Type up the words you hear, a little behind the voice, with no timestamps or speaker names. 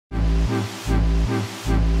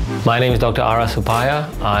My name is Dr. Ara Suppiah.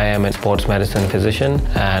 I am a sports medicine physician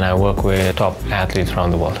and I work with top athletes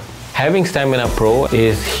around the world. Having StaminaPro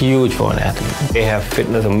is huge for an athlete. They have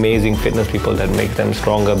amazing fitness people that make them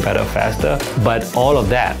stronger, better, faster. But all of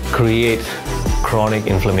that creates chronic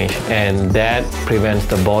inflammation, and that prevents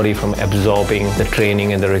the body from absorbing the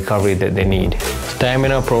training and the recovery that they need.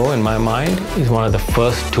 StaminaPro, in my mind, is one of the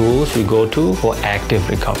first tools you go to for active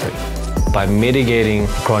recovery. By mitigating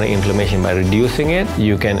chronic inflammation, by reducing it,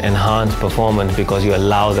 you can enhance performance because you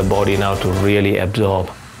allow the body now to really absorb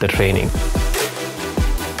the training.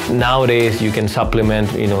 Nowadays, you can supplement,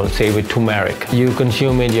 say with turmeric. You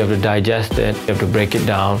consume it, you have to digest it, you have to break it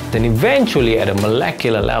down. Then eventually, at a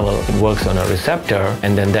molecular level, it works on a receptor,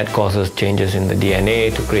 and then that causes changes in the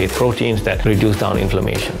DNA to create proteins that reduce down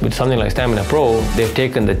inflammation. With something like StaminaPro, they've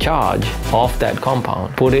taken the charge of that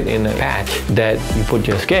compound, put it in a patch that you put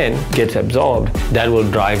your skin, gets absorbed. That will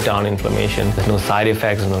drive down inflammation. There's no side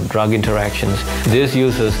effects, no drug interactions. This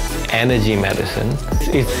uses energy medicine.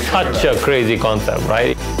 It's such a crazy concept,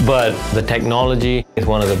 right? But the technology is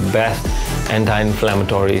one of the best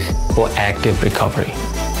anti-inflammatories for active recovery.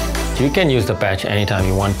 You can use the patch anytime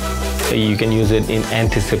you want. You can use it in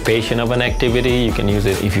anticipation of an activity. You can use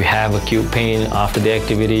it if you have acute pain after the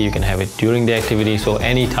activity. You can have it during the activity. So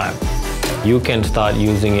anytime. You can start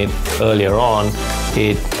using it earlier on.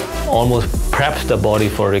 It almost preps the body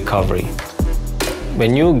for recovery.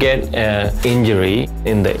 When you get an injury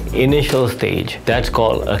in the initial stage, that's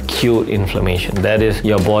called acute inflammation. That is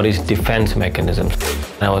your body's defense mechanism.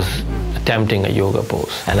 I was attempting a yoga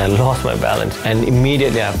pose and I lost my balance, and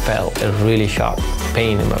immediately I felt a really sharp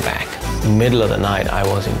pain in my back. Middle of the night, I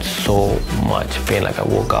was in so much pain. Like I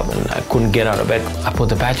woke up and I couldn't get out of bed. I put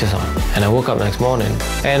the patches on and I woke up the next morning.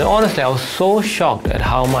 And honestly, I was so shocked at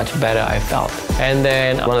how much better I felt. And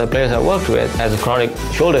then one of the players I worked with has a chronic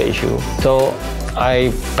shoulder issue. So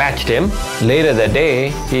I patched him. Later that day,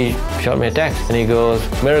 he shot me a text and he goes,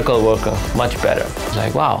 "Miracle worker, much better." It's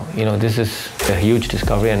like, wow, this is a huge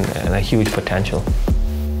discovery and a huge potential.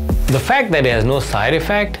 The fact that it has no side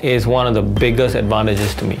effect is one of the biggest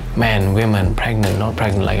advantages to me. Man, women, pregnant, not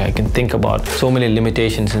pregnant, like I can think about so many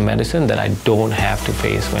limitations in medicine that I don't have to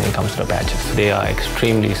face when it comes to the patches. They are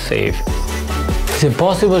extremely safe. Is it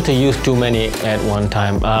possible to use too many at one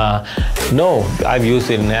time? No, I've used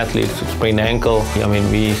it in athletes who sprained ankle.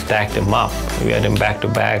 We stacked them up. We had them back to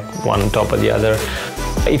back, one on top of the other.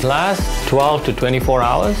 It lasts 12 to 24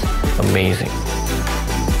 hours. Amazing.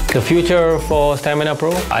 The future for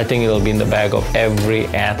StaminaPro, I think it'll be in the bag of every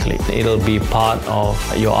athlete. It'll be part of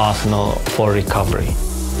your arsenal for recovery.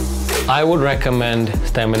 I would recommend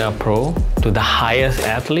StaminaPro to the highest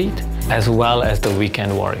athlete as well as the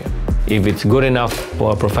weekend warrior. If it's good enough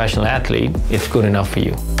for a professional athlete, it's good enough for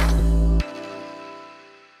you.